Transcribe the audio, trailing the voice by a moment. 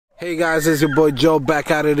Hey guys, it's your boy Joe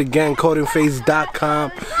back at it again,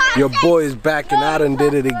 CodingPhase.com. Your boy is back and I done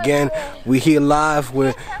did it again. We here live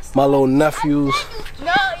with my little nephews.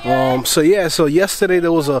 So yesterday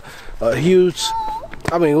there was a huge,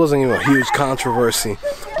 I mean it wasn't even a huge controversy,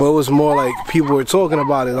 but it was more like people were talking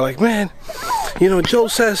about it. They're like, man, you know, Joe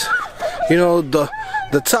says, you know,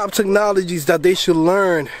 the top technologies that they should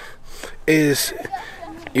learn is,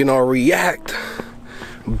 you know, React.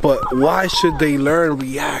 But why should they learn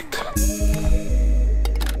React?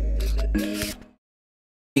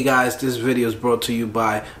 Hey guys, this video is brought to you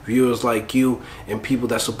by viewers like you and people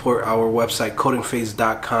that support our website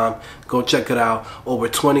CodingPhase.com. Go check it out. Over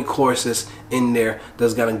 20 courses in there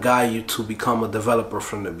that's gonna guide you to become a developer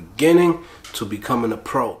from the beginning to becoming a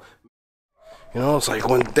pro. You know, it's like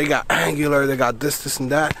when they got Angular, they got this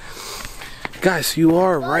and that. Guys, you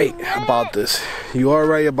are right about this. You are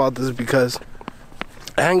right about this because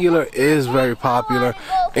Angular is very popular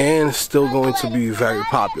and still going to be very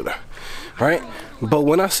popular, right? But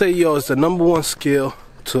when I say, yo, it's the #1 skill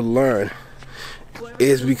to learn,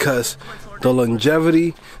 is because the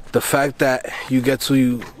longevity, the fact that you get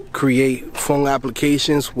to create phone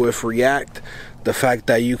applications with React, the fact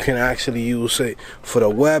that you can actually use it for the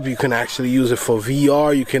web, you can actually use it for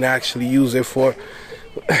VR, you can actually use it for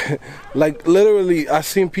like literally I've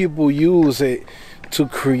seen people use it to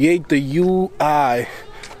create the UI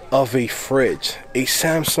of a fridge. A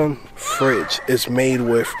Samsung fridge is made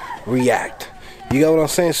with React. You get what I'm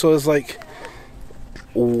saying? So it's like,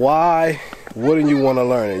 why wouldn't you want to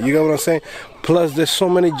learn it? You get what I'm saying? Plus there's so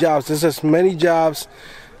many jobs. There's as many jobs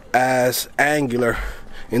as Angular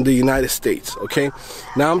in the United States, okay?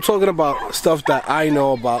 Now I'm talking about stuff that I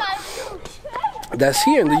know about that's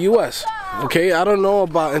here in the US. Okay, I don't know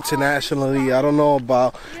about internationally. I don't know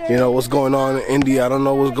about, you know, what's going on in India. I don't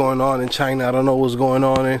know what's going on in China. I don't know what's going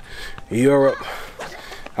on in Europe.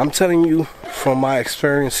 I'm telling you from my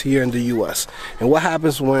experience here in the US. And what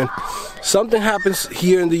happens when something happens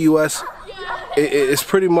here in the US, it's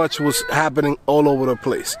pretty much what's happening all over the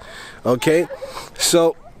place. Okay,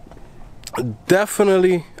 so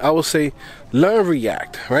definitely I would say learn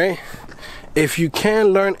React, right? If you can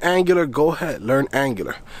learn Angular, go ahead, learn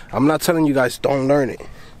Angular. I'm not telling you guys don't learn it.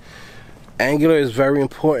 Angular is very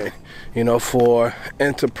important, you know, for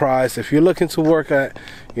enterprise. If you're looking to work at,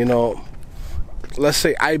 you know, let's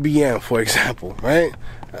say IBM, for example, right?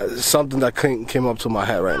 Something that came up to my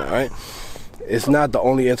head right now, right? It's not the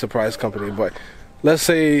only enterprise company, but let's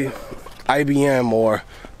say IBM or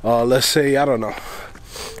let's say, I don't know,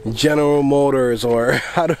 General Motors, or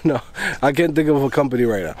I don't know, I can't think of a company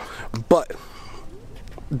right now, but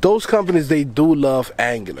those companies, they do love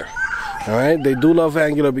Angular. All right, they do love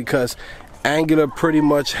Angular because Angular pretty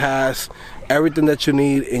much has everything that you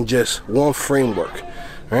need in just one framework,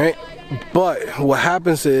 right? But what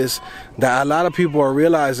happens is that a lot of people are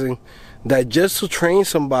realizing that just to train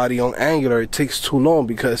somebody on Angular, it takes too long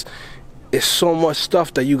because it's so much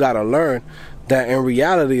stuff that you gotta learn, that in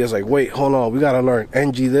reality is like, wait, hold on, we gotta learn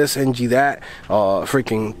ng this, ng that,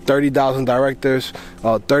 freaking 30,000 directors,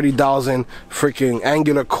 30,000 freaking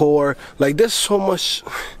Angular core. Like there's so much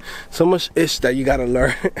ish that you gotta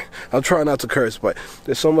learn. I'm trying not to curse, but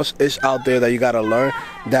there's so much ish out there that you gotta learn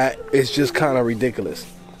that it's just kind of ridiculous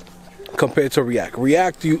compared to React.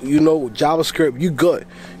 React, you know, JavaScript, you good.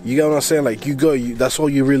 You get what I'm saying? Like you good. That's all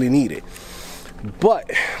you really needed. But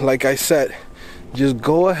like I said, just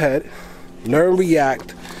go ahead, learn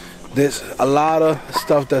React. There's a lot of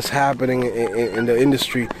stuff that's happening in the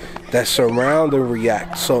industry that's surrounding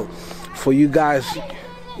React. So for you guys,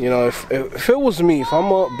 you know, if it was me, if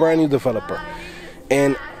I'm a brand new developer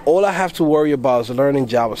and all I have to worry about is learning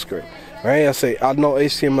JavaScript, right? I say, I know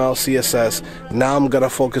HTML, CSS, now I'm gonna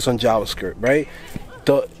focus on JavaScript, right?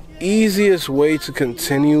 The easiest way to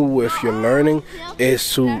continue with your learning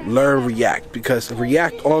is to learn React, because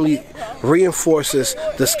React only reinforces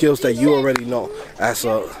the skills that you already know as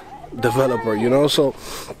a developer, you know? So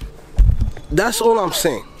that's all I'm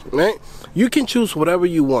saying, right? You can choose whatever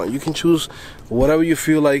you want. You can choose whatever you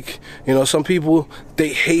feel like. You know, some people, they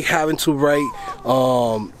hate having to write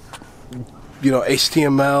you know,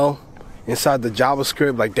 HTML inside the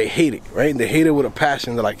JavaScript. Like they hate it, right? They hate it with a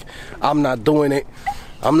passion. They're like, I'm not doing it.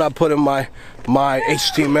 I'm not putting my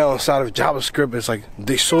HTML inside of JavaScript. It's like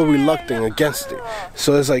they're so reluctant against it.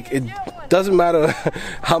 So it's like it doesn't matter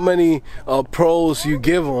how many pros you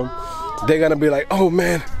give them. They're gonna be like, oh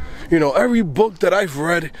man, you know, every book that I've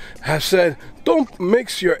read has said don't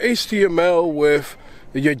mix your HTML with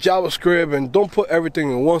your JavaScript and don't put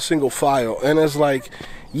everything in one single file. And it's like,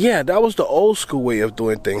 yeah, that was the old school way of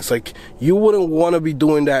doing things. Like you wouldn't want to be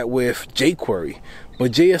doing that with jQuery,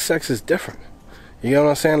 but JSX is different. You know what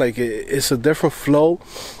I'm saying? Like it's a different flow.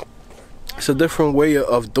 It's a different way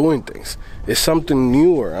of doing things. It's something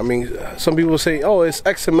newer. I mean, some people say, oh, it's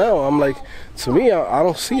XML. I'm like, to me, I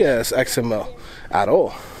don't see it as XML at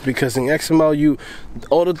all. Because in XML,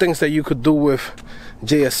 all the things that you could do with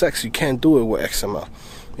JSX, you can't do it with XML.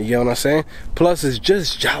 You get what I'm saying? Plus, it's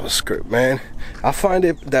just JavaScript, man. I find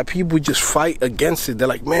it that people just fight against it. They're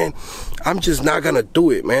like, man, I'm just not going to do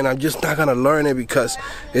it, man. I'm just not going to learn it because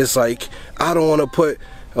it's like, I don't want to put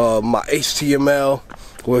my HTML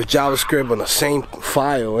with JavaScript on the same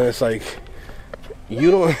file. And it's like,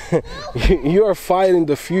 you are fighting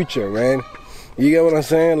the future, man. You get what I'm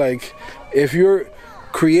saying? Like, if you're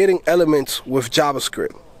creating elements with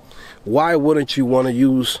JavaScript, why wouldn't you want to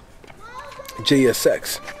use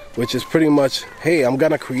JSX, which is pretty much, hey, I'm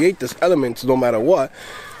gonna create this element no matter what,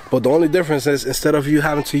 but the only difference is instead of you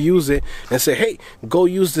having to use it and say, hey, go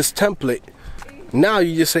use this template, now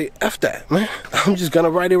you just say, F that, man. I'm just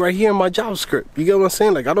gonna write it right here in my JavaScript. You get what I'm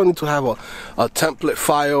saying? Like, I don't need to have a template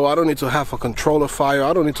file. I don't need to have a controller file.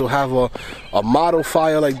 I don't need to have a model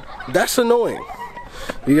file. Like, that's annoying.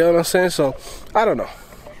 You get what I'm saying? So I don't know,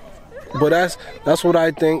 but that's what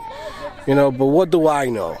I think. You know, but what do I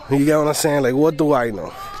know? You get what I'm saying? Like, what do I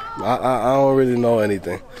know? I don't really know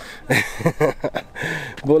anything.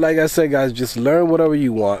 But like I said, guys, just learn whatever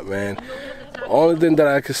you want, man. Only thing that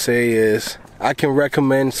I could say is I can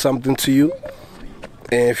recommend something to you.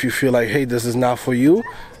 And if you feel like, hey, this is not for you,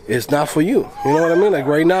 it's not for you. You know what I mean? Like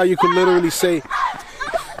right now, you could literally say,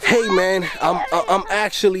 hey, man, I'm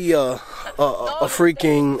actually a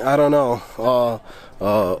freaking, I don't know,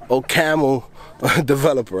 OCaml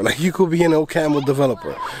developer. Like, you could be an OCaml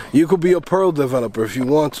developer. You could be a Perl developer if you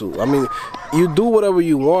want to. I mean, you do whatever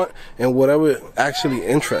you want and whatever actually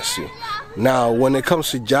interests you. Now, when it comes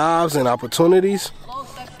to jobs and opportunities,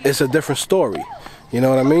 it's a different story. You know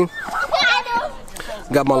what I mean?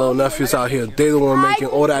 Got my little nephews out here. They the one making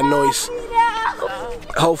all that noise.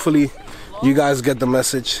 Hopefully, you guys get the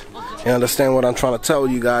message and understand what I'm trying to tell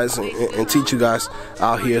you guys and teach you guys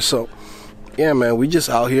out here. So, yeah, man, we just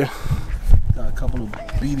out here. Got a couple of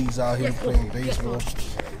BDs out here playing baseball.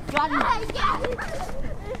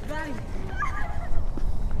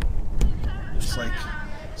 It's like,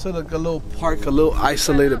 like a little park, a little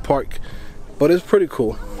isolated park, but it's pretty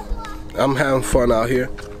cool. I'm having fun out here.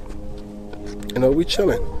 You know, we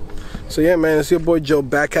chilling. So yeah, man, it's your boy Joe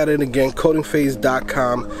back at it again.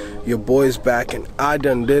 CodingPhase.com. Your boy's back, and I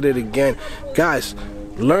done did it again, guys.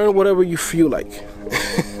 Learn whatever you feel like.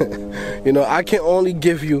 You know, I can only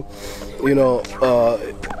give you, you know,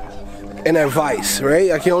 an advice,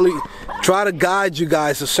 right? I can only try to guide you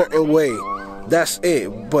guys a certain way. That's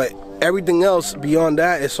it. But everything else beyond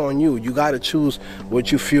that, it's on you. You got to choose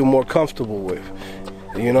what you feel more comfortable with.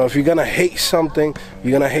 You know, if you're gonna hate something,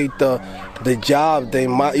 you're gonna hate the job, you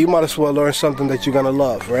might as well learn something that you're gonna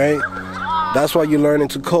love, right? That's why you're learning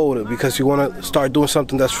to code, because you want to start doing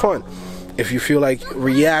something that's fun. If you feel like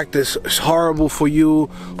React is horrible for you,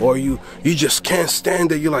 or you just can't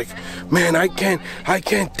stand it, you're like, man, I can't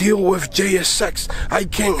deal with JSX. I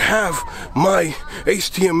can't have my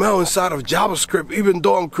HTML inside of JavaScript, even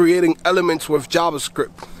though I'm creating elements with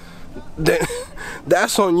JavaScript. Then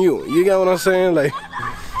that's on you. You get what I'm saying? Like,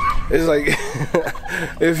 it's like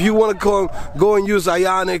if you want to go and use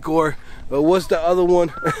Ionic or what's the other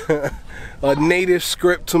one, a native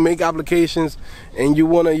script to make applications, and you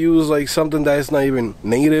want to use like something that's not even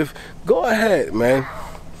native, go ahead, man.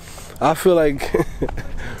 I feel like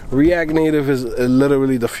React Native is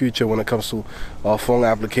literally the future when it comes to phone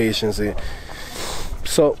applications.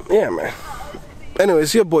 So yeah, man. Anyway,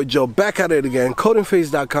 it's your boy Joe back at it again.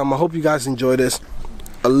 CodingPhase.com. I hope you guys enjoy this.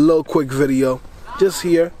 A little quick video just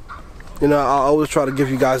here. You know, I always try to give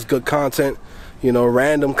you guys good content, you know,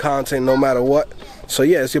 random content no matter what. So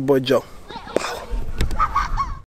yeah, it's your boy Joe.